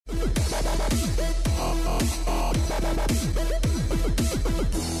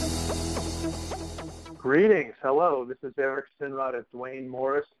Greetings. Hello. This is Eric Sinrod at Duane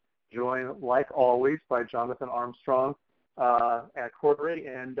Morris, joined, like always, by Jonathan Armstrong at Corey.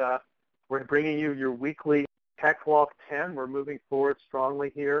 And we're bringing you your weekly Tech Walk 10. We're moving forward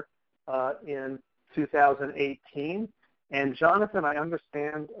strongly here in 2018. And Jonathan, I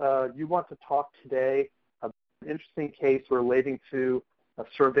understand you want to talk today about an interesting case relating to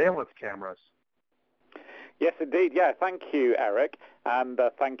surveillance cameras. Yes, indeed. Yeah, thank you, Eric, and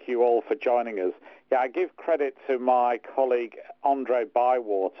thank you all for joining us. Yeah, I give credit to my colleague Andre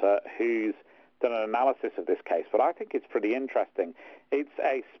Bywater, who's done an analysis of this case, but I think it's pretty interesting. It's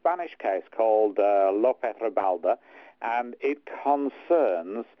a Spanish case called López Rebalda, and it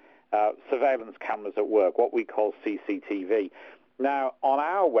concerns surveillance cameras at work, what we call CCTV. Now, on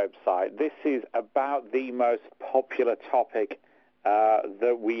our website, this is about the most popular topic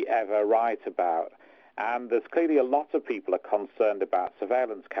that we ever write about. And there's clearly a lot of people are concerned about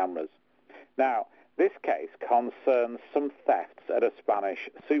surveillance cameras. Now, this case concerns some thefts at a Spanish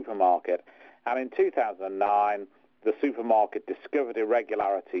supermarket. And in 2009, the supermarket discovered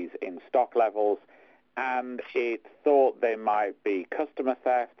irregularities in stock levels, and it thought there might be customer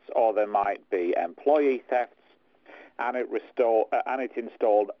thefts or there might be employee thefts. And it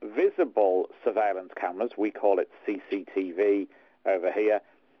installed visible surveillance cameras, we call it CCTV over here,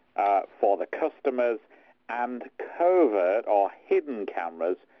 for the customers, and covert or hidden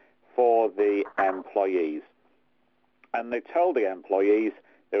cameras for the employees. And they told the employees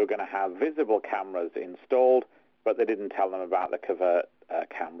they were going to have visible cameras installed, but they didn't tell them about the covert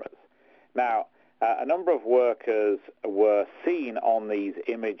cameras. Now, a number of workers were seen on these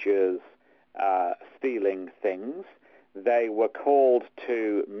images stealing things. They were called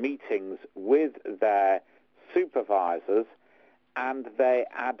to meetings with their supervisors, and they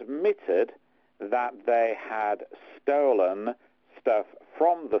admitted that they had stolen stuff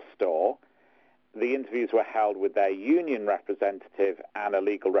from the store. The interviews were held with their union representative and a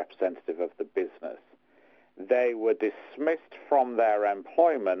legal representative of the business. They were dismissed from their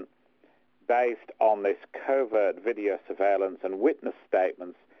employment based on this covert video surveillance and witness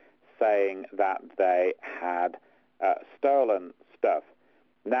statements saying that they had stolen stuff.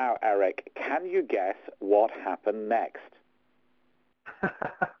 Now, Eric, can you guess what happened next?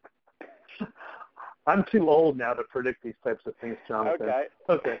 I'm too old now to predict these types of things, Jonathan.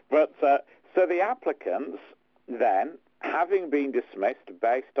 Okay. But so the applicants then, having been dismissed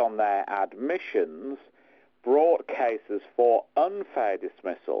based on their admissions, brought cases for unfair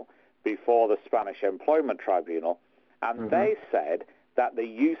dismissal before the Spanish Employment Tribunal, and they said that the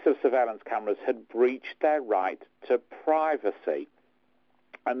use of surveillance cameras had breached their right to privacy.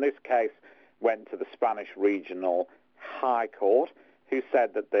 And this case went to the Spanish Regional High Court, who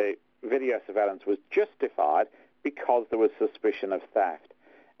said that the video surveillance was justified because there was suspicion of theft.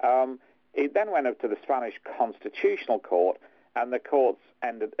 It then went up to the Spanish Constitutional Court, and the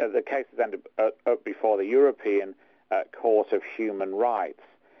cases ended up before the European Court of Human Rights.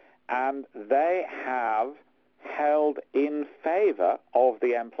 And they have held in favor of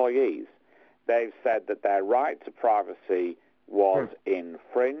the employees. They've said that their right to privacy was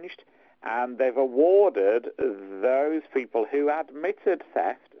infringed, and they've awarded those people who admitted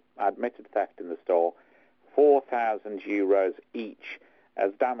theft in the store, 4,000 euros each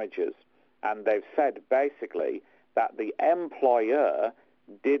as damages. And they've said basically that the employer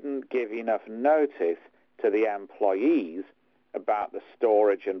didn't give enough notice to the employees about the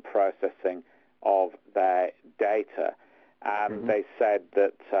storage and processing of their data. And they said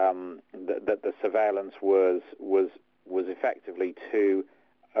that that the surveillance was effectively too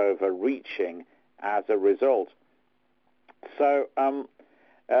overreaching as a result. So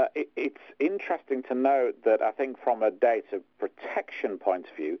it's interesting to note that I think from a data protection point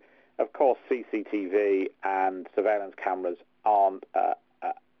of view, of course, CCTV and surveillance cameras aren't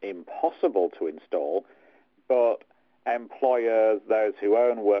impossible to install, but employers, those who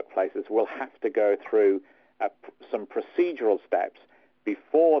own workplaces, will have to go through some procedural steps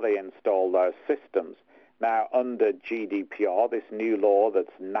before they install those systems. Now, under GDPR, this new law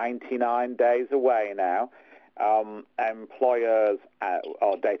that's 99 days away now, employers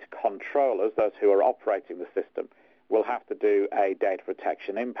or data controllers, those who are operating the system, will have to do a data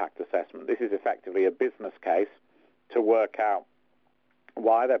protection impact assessment. This is effectively a business case to work out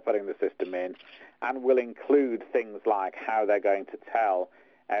why they're putting the system in, and will include things like how they're going to tell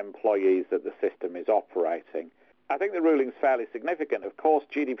employees that the system is operating. I think the ruling's fairly significant. Of course,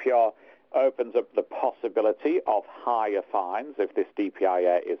 GDPR opens up the possibility of higher fines if this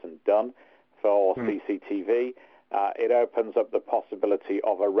DPIA isn't done for CCTV. It opens up the possibility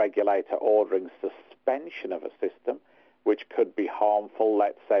of a regulator ordering suspension of a system which could be harmful.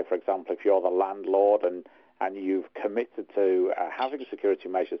 Let's say, for example, if you're the landlord and you've committed to having security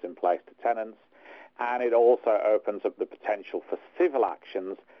measures in place to tenants, and it also opens up the potential for civil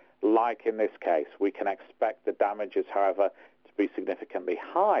actions, like in this case. We can expect the damages, however, to be significantly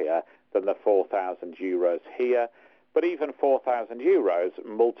higher than the €4,000 here. But even €4,000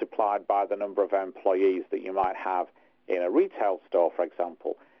 multiplied by the number of employees that you might have in a retail store, for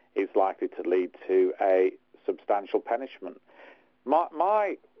example, is likely to lead to a substantial punishment.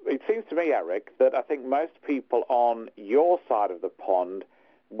 It seems to me, Eric, that I think most people on your side of the pond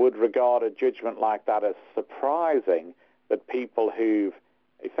would regard a judgment like that as surprising, that people who've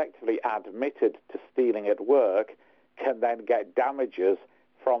effectively admitted to stealing at work can then get damages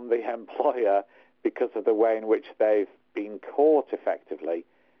from the employer because of the way in which they've been caught effectively.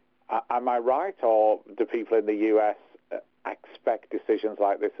 Am I right, or do people in the US expect decisions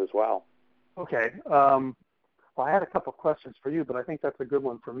like this as well? Okay. Well, I had a couple of questions for you, but I think that's a good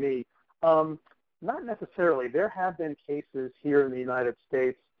one for me. Not necessarily. There have been cases here in the United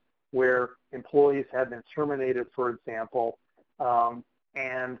States where employees have been terminated, for example,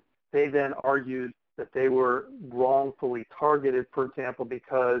 and they then argued that they were wrongfully targeted, for example,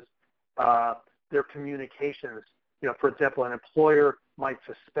 because their communications, for example, an employer might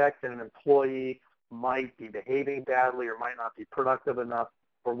suspect that an employee might be behaving badly or might not be productive enough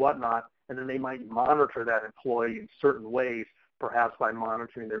or whatnot, and then they might monitor that employee in certain ways, perhaps by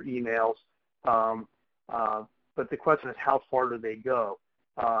monitoring their emails. But the question is, how far do they go?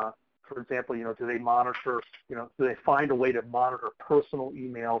 For example, do they monitor, do they find a way to monitor personal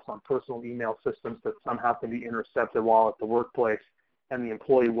emails on personal email systems that somehow can be intercepted while at the workplace, and the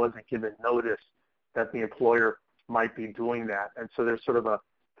employee wasn't given notice that the employer might be doing that? And so there's sort of the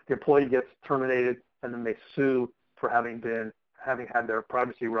employee gets terminated, and then they sue for having had their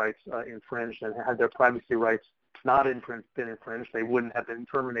privacy rights infringed, and had their privacy rights not been infringed, they wouldn't have been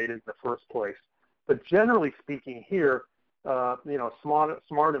terminated in the first place. But generally speaking here, a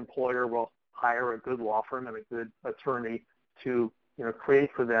smart employer will hire a good law firm and a good attorney to,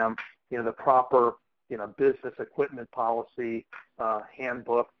 create for them, the proper, business equipment policy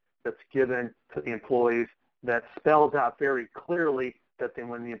handbook that's given to the employees that spells out very clearly that then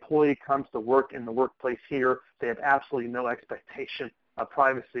when the employee comes to work in the workplace here, they have absolutely no expectation of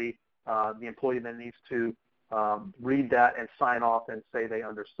privacy. The employee then needs to read that and sign off and say they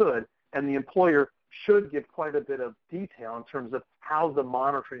understood. And the employer should give quite a bit of detail in terms of how the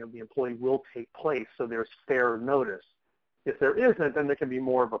monitoring of the employee will take place, so there's fair notice. If there isn't, then there can be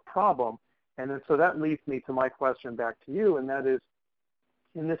more of a problem. And then so that leads me to my question back to you, and that is,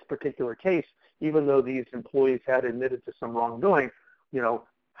 in this particular case, even though these employees had admitted to some wrongdoing,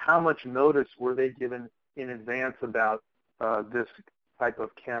 how much notice were they given in advance about this type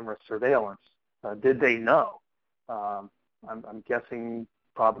of camera surveillance? Did they know? I'm guessing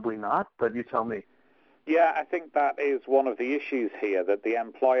probably not, but you tell me. Yeah, I think that is one of the issues here, that the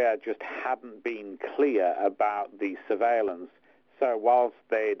employer just hadn't been clear about the surveillance. So whilst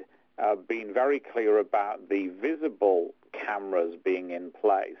they'd been very clear about the visible cameras being in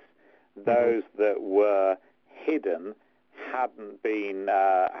place, those that were hidden hadn't been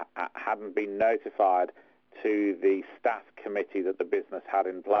notified to the staff committee that the business had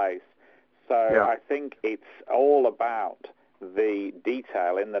in place. So I think it's all about the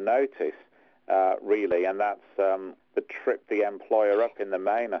detail in the notice, really, and that's that tripped the employer up in the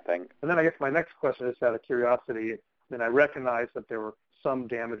main, I think. And then I guess my next question is out of curiosity. I recognize that there were some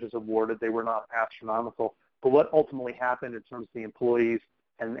damages awarded. They were not astronomical. But what ultimately happened in terms of the employees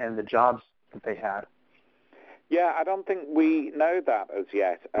and the jobs that they had? Yeah, I don't think we know that as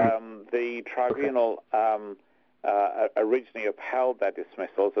yet. The tribunal originally upheld their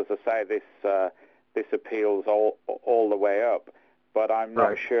dismissals. As I say, this appeals all the way up, but I'm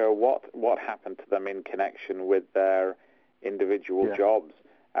not sure what happened to them in connection with their individual jobs.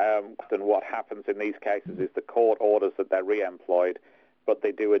 And what happens in these cases is the court orders that they're re-employed, but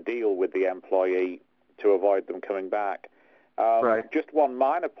they do a deal with the employee to avoid them coming back. Just one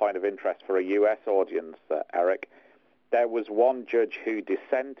minor point of interest for a U.S. audience, Eric. There was one judge who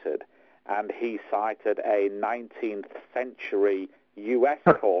dissented, and he cited a 19th century U.S.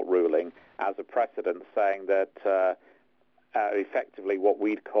 court ruling as a precedent, saying that effectively what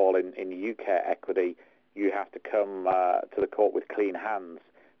we'd call in UK equity, you have to come to the court with clean hands,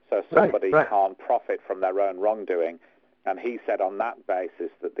 so somebody can't profit from their own wrongdoing. And he said on that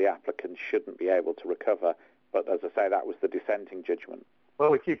basis that the applicant shouldn't be able to recover. But as I say, that was the dissenting judgment. Well,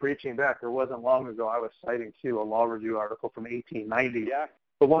 we keep reaching back. There wasn't long ago I was citing, too, a law review article from 1890. Yeah.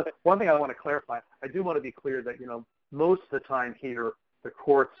 But one thing I want to clarify, I do want to be clear that, most of the time here, the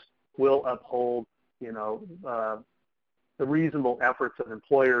courts will uphold, the reasonable efforts of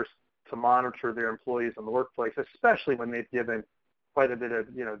employers to monitor their employees in the workplace, especially when they've given quite a bit of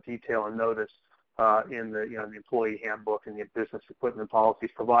detail and notice in the the employee handbook and the business equipment policies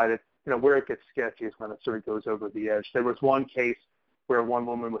provided. Where it gets sketchy is when it sort of goes over the edge. There was one case where one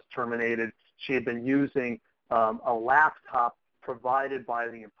woman was terminated. She had been using a laptop provided by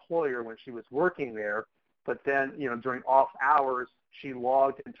the employer when she was working there, but then during off hours she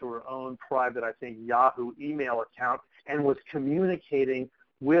logged into her own private, I think, Yahoo email account and was communicating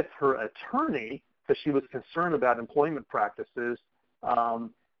with her attorney because she was concerned about employment practices.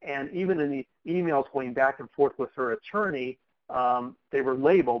 And even in the emails going back and forth with her attorney, they were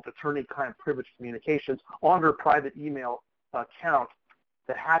labeled attorney-client privileged communications on her private email account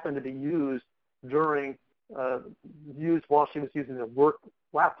that happened to be used while she was using the work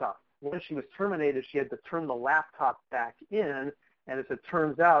laptop. When she was terminated, she had to turn the laptop back in, and as it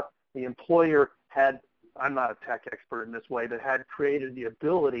turns out, the employer had, I'm not a tech expert in this way, but had created the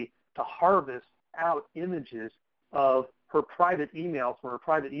ability to harvest out images of her private emails from her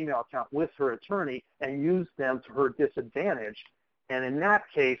private email account with her attorney and use them to her disadvantage. And in that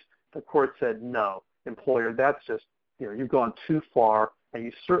case, the court said, no, employer, that's just, you've gone too far, and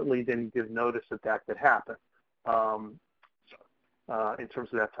you certainly didn't give notice that could happen in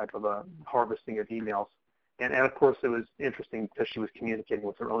terms of that type of harvesting of emails. And of course, it was interesting because she was communicating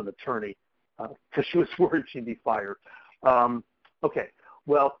with her own attorney because she was worried she'd be fired. Okay.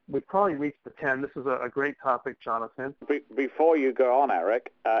 Well, we've probably reached the 10. This is a great topic, Jonathan. Before you go on,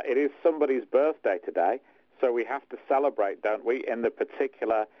 Eric, it is somebody's birthday today, so we have to celebrate, don't we, in the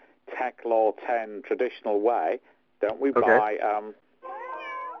particular Tech Law 10 traditional way, don't we, okay. by...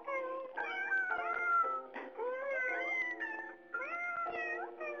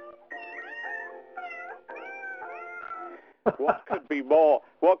 What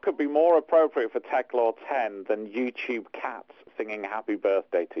could be more appropriate for Tech Law 10 than YouTube cats singing happy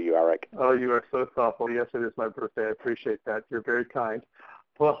birthday to you, Eric? Oh, you are so thoughtful. Yes, it is my birthday. I appreciate that. You're very kind.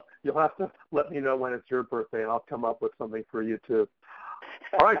 Well, you'll have to let me know when it's your birthday, and I'll come up with something for you, too.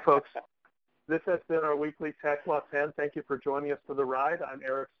 All right, folks. This has been our weekly Tech Law 10. Thank you for joining us for the ride. I'm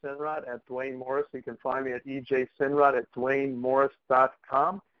Eric Sinrod at Duane Morris. You can find me at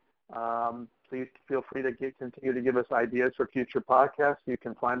ejsinrod@duanemorris.com. Please feel free to continue to give us ideas for future podcasts. You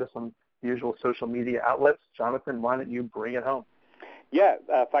can find us on the usual social media outlets. Jonathan, why don't you bring it home? Yeah,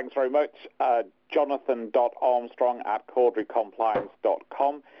 thanks very much.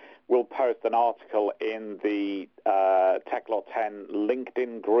 Jonathan.Armstrong@CaudryCompliance.com. We'll post an article in the Tech Law 10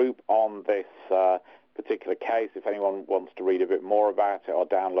 LinkedIn group on this particular case. If anyone wants to read a bit more about it or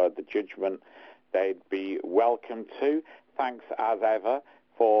download the judgment, they'd be welcome to. Thanks, as ever,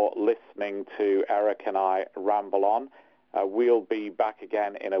 for listening to Eric and I ramble on. We'll be back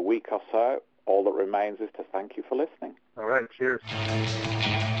again in a week or so. All that remains is to thank you for listening. All right, cheers.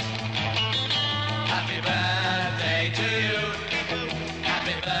 Happy birthday.